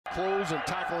close and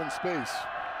tackle in space.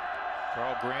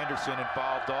 Carl Granderson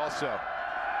involved also.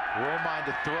 Romine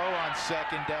to throw on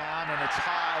second down, and it's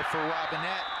high for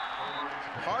Robinette.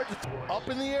 Hard to up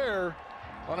in the air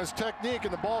on his technique,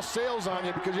 and the ball sails on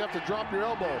you because you have to drop your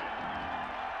elbow.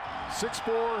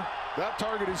 6'4", that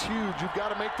target is huge. You've got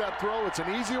to make that throw. It's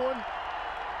an easy one.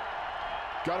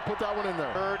 Got to put that one in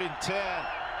there. 3rd and 10.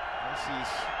 This is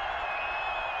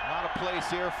not a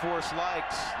place Air Force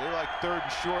likes. They like 3rd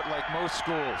and short like most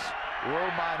schools.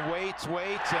 Romine waits,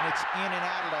 and it's in and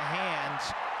out of the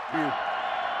hands.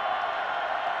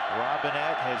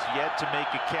 Robinette has yet to make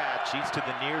a catch. He's to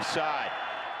the near side.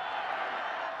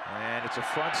 And it's a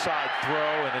front side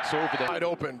throw, and it's over the wide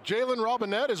open. Jalen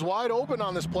Robinette is wide open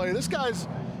on this play. This guy's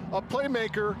a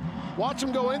playmaker. Watch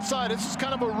him go inside. This is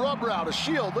kind of a rub route, a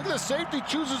shield. Look at the safety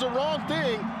chooses the wrong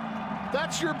thing.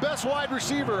 That's your best wide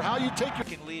receiver. How you take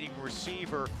your leading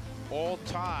receiver all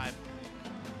time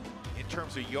in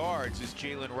terms of yards is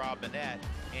Jalen Robinette,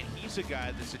 and he's a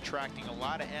guy that's attracting a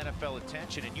lot of NFL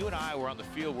attention. And you and I were on the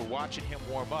field, we're watching him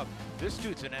warm up. This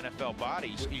dude's an NFL body.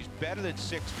 He's better than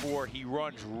 6'4". He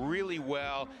runs really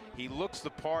well. He looks the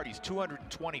part. He's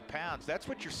 220 pounds. That's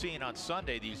what you're seeing on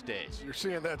Sunday these days. You're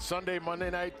seeing that Sunday,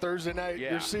 Monday night, Thursday night.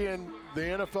 Yeah. You're seeing the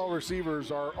NFL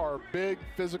receivers are big,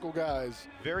 physical guys.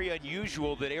 Very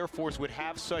unusual that Air Force would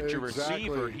have such a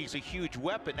receiver. He's a huge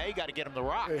weapon. Now you got to get him the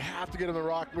rock. They have to get him the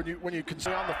rock when you can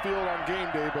stay on the field on game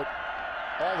day, but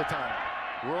all the time.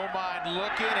 Romine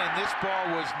looking, and this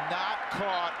ball was not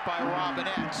caught by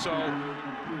Robinette. So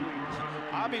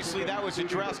obviously that was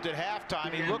addressed at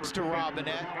halftime. He looks to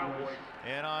Robinette,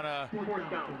 and on a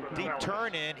deep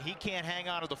turn in, he can't hang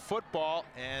on to the football,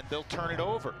 and they'll turn it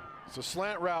over. It's a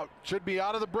slant route. Should be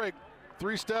out of the break.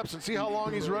 3 steps, and see how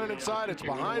long he's running inside. It's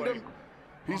behind him.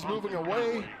 He's moving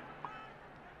away.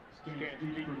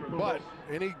 But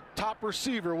any top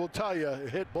receiver will tell you, it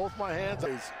hit both my hands.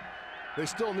 They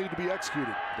still need to be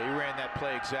executed. They ran that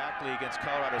play exactly against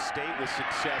Colorado State with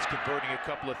success, converting a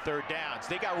couple of 3rd downs.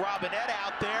 They got Robinette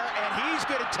out there, and he's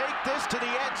going to take this to the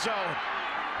end zone.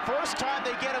 First time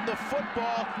they get him the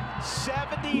football,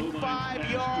 75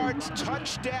 yards,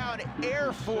 touchdown,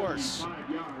 Air Force.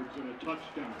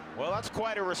 Well, that's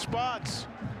quite a response.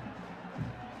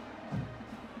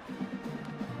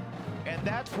 And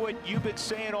that's what you've been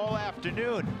saying all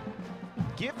afternoon.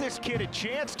 Give this kid a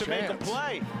chance to make a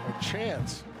play. A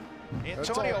chance.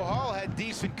 Antonio Hall had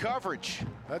decent coverage.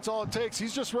 That's all it takes.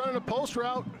 He's just running a post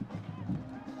route.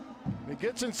 He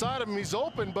gets inside of him, he's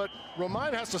open, but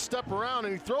Romine has to step around,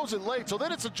 and he throws it late. So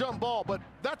then it's a jump ball, but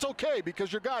that's okay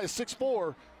because your guy is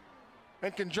 6'4"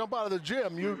 and can jump out of the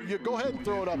gym. You go ahead and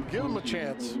throw it up. Give him a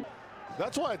chance.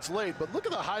 That's why it's late, but look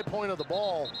at the high point of the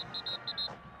ball.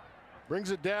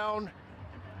 Brings it down,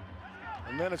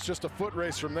 and then it's just a foot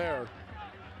race from there.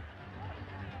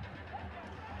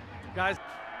 Guys.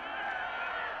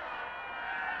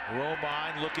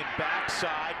 Romine looking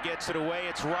backside, gets it away.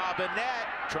 It's Robinette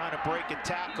trying to break a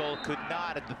tackle, could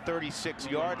not at the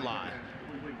 36-yard line.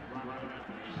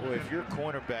 Boy, if your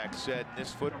cornerback said in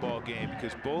this football game,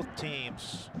 because both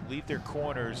teams leave their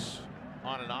corners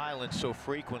on an island so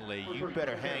frequently, you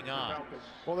better hang on.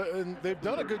 Well, and they've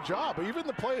done a good job. Even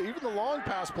the long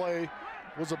pass play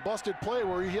was a busted play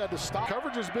where he had to stop.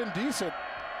 Coverage has been decent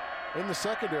in the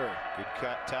secondary. Good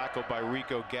cut tackle by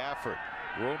Rico Gafford.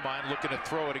 Romine looking to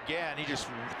throw it again. He just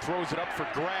throws it up for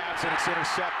grabs, and it's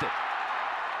intercepted.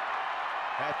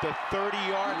 At the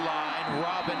 30-yard line,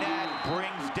 Robinette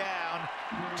brings down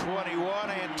 21.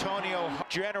 Antonio,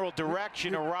 general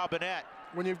direction of Robinette.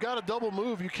 When you've got a double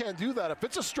move, you can't do that. If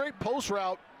it's a straight post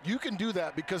route, you can do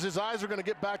that because his eyes are going to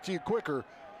get back to you quicker.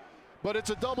 But it's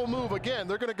a double move. Again,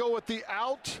 they're going to go with the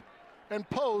out and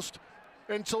post,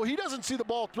 and so he doesn't see the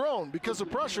ball thrown because of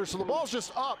pressure, so the ball's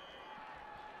just up.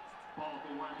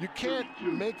 You can't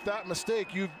make that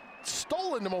mistake. You've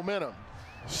stolen the momentum.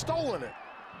 Stolen it.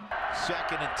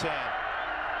 2nd and 10.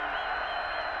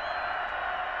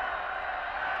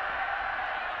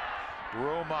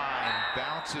 Romine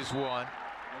bounces one.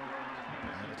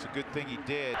 And it's a good thing he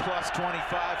did. Plus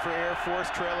 25 for Air Force,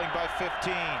 trailing by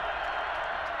 15.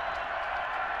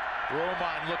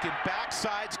 Romine looking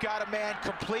backside's got a man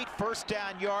complete. 1st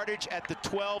down yardage at the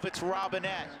 12. It's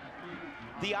Robinette.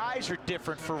 The eyes are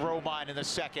different for Romine in the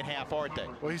second half, aren't they?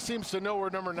 Well, he seems to know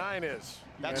where number 9 is.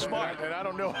 That's smart. And I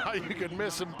don't know how you can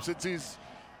miss him since he's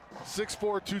 6'4",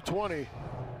 220.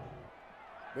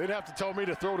 They'd have to tell me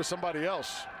to throw to somebody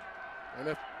else. And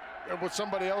if with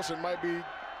somebody else, it might be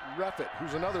Reffitt,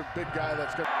 who's another big guy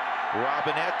that's going.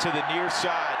 Robinette to the near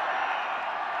side.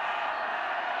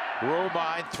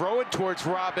 Romine throwing towards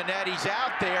Robinette. He's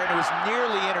out there, and it was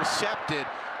nearly intercepted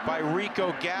by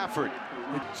Rico Gafford.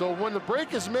 So when the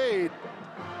break is made,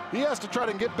 he has to try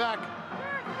to get back.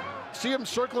 See him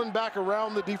circling back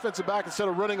around the defensive back instead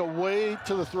of running away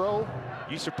to the throw.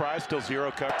 You surprised? Still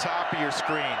zero cut. Top of your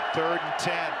screen. 3rd and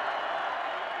 10.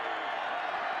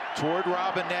 Toward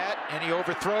Robinette, and he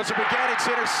overthrows him again. It's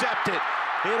intercepted.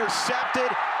 Intercepted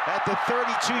at the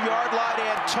 32-yard line.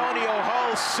 Antonio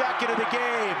Hull, second of the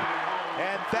game.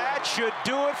 And that should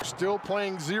do it. Still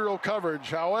playing zero coverage.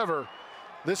 However,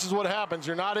 this is what happens.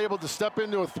 You're not able to step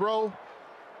into a throw.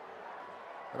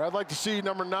 And I'd like to see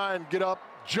number 9 get up,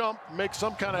 jump, make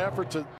some kind of effort to